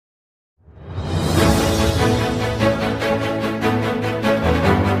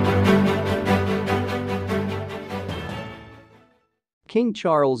King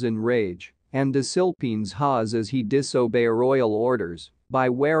Charles ENRAGE DECIPLINE Haz as he disobey royal orders by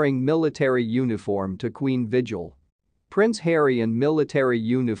wearing military uniform to Queen Vigil. Prince Harry in military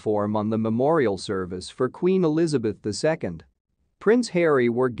uniform on the memorial service for Queen Elizabeth II. Prince Harry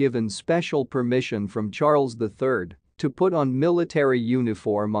were given special permission from Charles III to put on military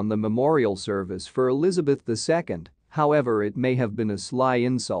uniform on the memorial service for Elizabeth II, however it may have been a sly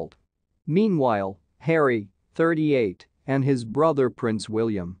insult. Meanwhile, Harry, 38, and his brother Prince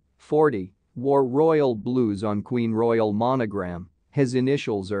William, 40, wore royal blues on Queen Royal monogram, his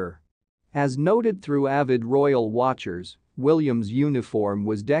initials are. As noted through avid royal watchers, William's uniform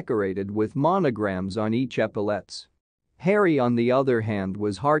was decorated with monograms on each epaulets. Harry on the other hand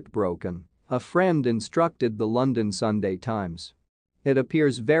was heartbroken, a friend instructed the London Sunday Times. It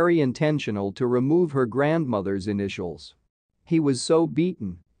appears very intentional to remove her grandmother's initials. He was so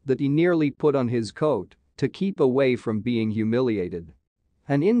beaten that he nearly put on his coat to keep away from being humiliated.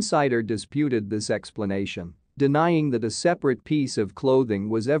 An insider disputed this explanation, denying that a separate piece of clothing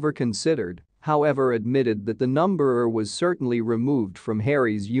was ever considered, however admitted that the numberer was certainly removed from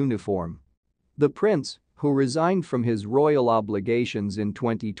Harry's uniform. The prince, who resigned from his royal obligations in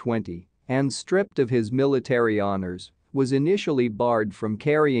 2020 and stripped of his military honors, was initially barred from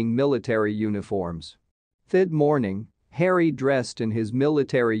carrying military uniforms. That morning, Harry dressed in his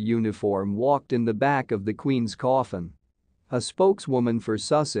military uniform walked in the back of the Queen's coffin. A spokeswoman for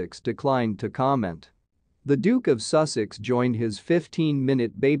Sussex declined to comment. The Duke of Sussex joined his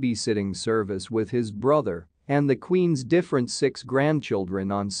 15-minute babysitting service with his brother and the Queen's different 6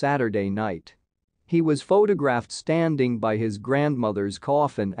 grandchildren on Saturday night. He was photographed standing by his grandmother's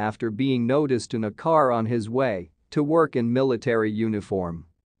coffin after being noticed in a car on his way to work in military uniform.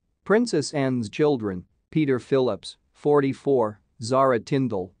 Princess Anne's children, Peter Phillips, 44, Zara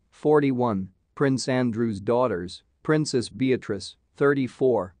Tindall, 41, Prince Andrew's daughters, Princess Beatrice,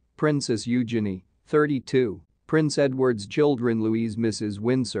 34, Princess Eugenie, 32, Prince Edward's children Louise Mrs.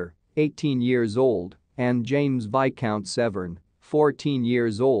 Windsor, 18 years old, and James Viscount Severn, 14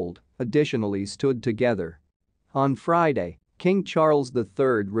 years old, additionally stood together. On Friday, King Charles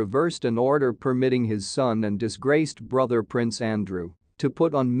III reversed an order permitting his son and disgraced brother Prince Andrew to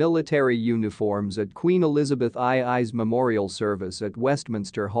put on military uniforms at Queen Elizabeth II's memorial service at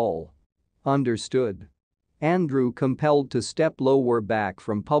Westminster Hall. Understood. Andrew compelled to step lower back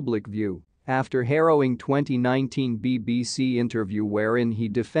from public view after harrowing 2019 BBC interview wherein he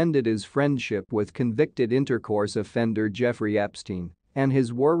defended his friendship with convicted intercourse offender Jeffrey Epstein and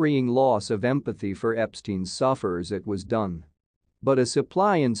his worrying loss of empathy for Epstein's sufferers. It was done. But a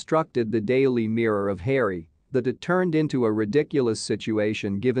supply instructed the Daily Mirror of Harry that it turned into a ridiculous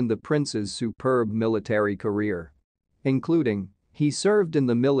situation given the prince's superb military career. Including, he served in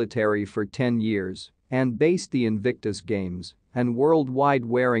the military for 10 years and based the Invictus Games and worldwide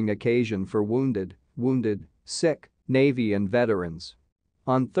wearing occasion for wounded, sick, Navy and veterans.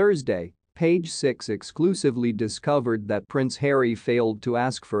 On Thursday, Page 6 exclusively discovered that Prince Harry failed to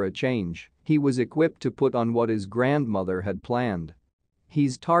ask for a change. He was equipped to put on what his grandmother had planned.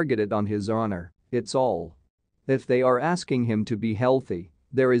 He's targeted on his honor, it's all. If they are asking him to be healthy,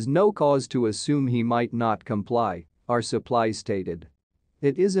 there is no cause to assume he might not comply, our supply stated.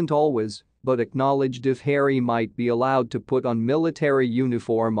 It isn't always, but acknowledged if Harry might be allowed to put on military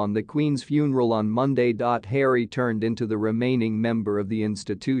uniform on the Queen's funeral on Monday. Harry turned into the remaining member of the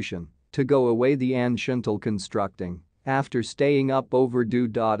institution to go away the Anne Chantal constructing after staying up overdue.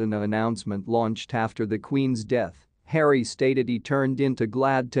 In an announcement launched after the Queen's death, Harry stated he turned into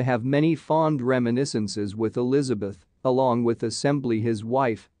glad to have many fond reminiscences with Elizabeth, along with Assembly his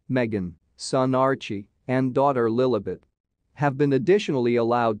wife, Meghan, son Archie, and daughter Lilibet. Have been additionally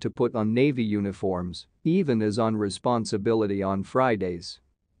allowed to put on Navy uniforms, even as on responsibility on Fridays.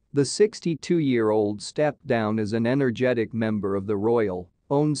 The 62-year-old stepped down as an energetic member of the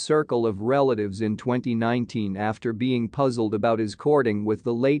royal-owned circle of relatives in 2019 after being puzzled about his courting with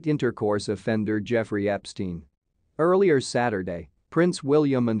the late intercourse offender Jeffrey Epstein. Earlier Saturday, Prince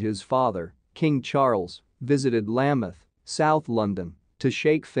William and his father, King Charles, visited Lambeth, South London, to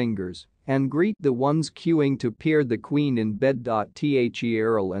shake fingers and greet the ones queuing to peer the Queen in bed. The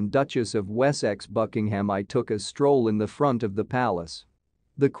Earl and Duchess of Wessex Buckingham I took a stroll in the front of the palace.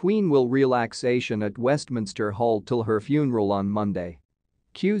 The Queen will relaxation at Westminster Hall till her funeral on Monday.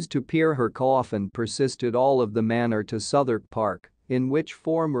 Queues to peer her coffin persisted all of the manor to Southwark Park, in which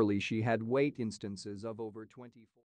formerly she had wait instances of over 24.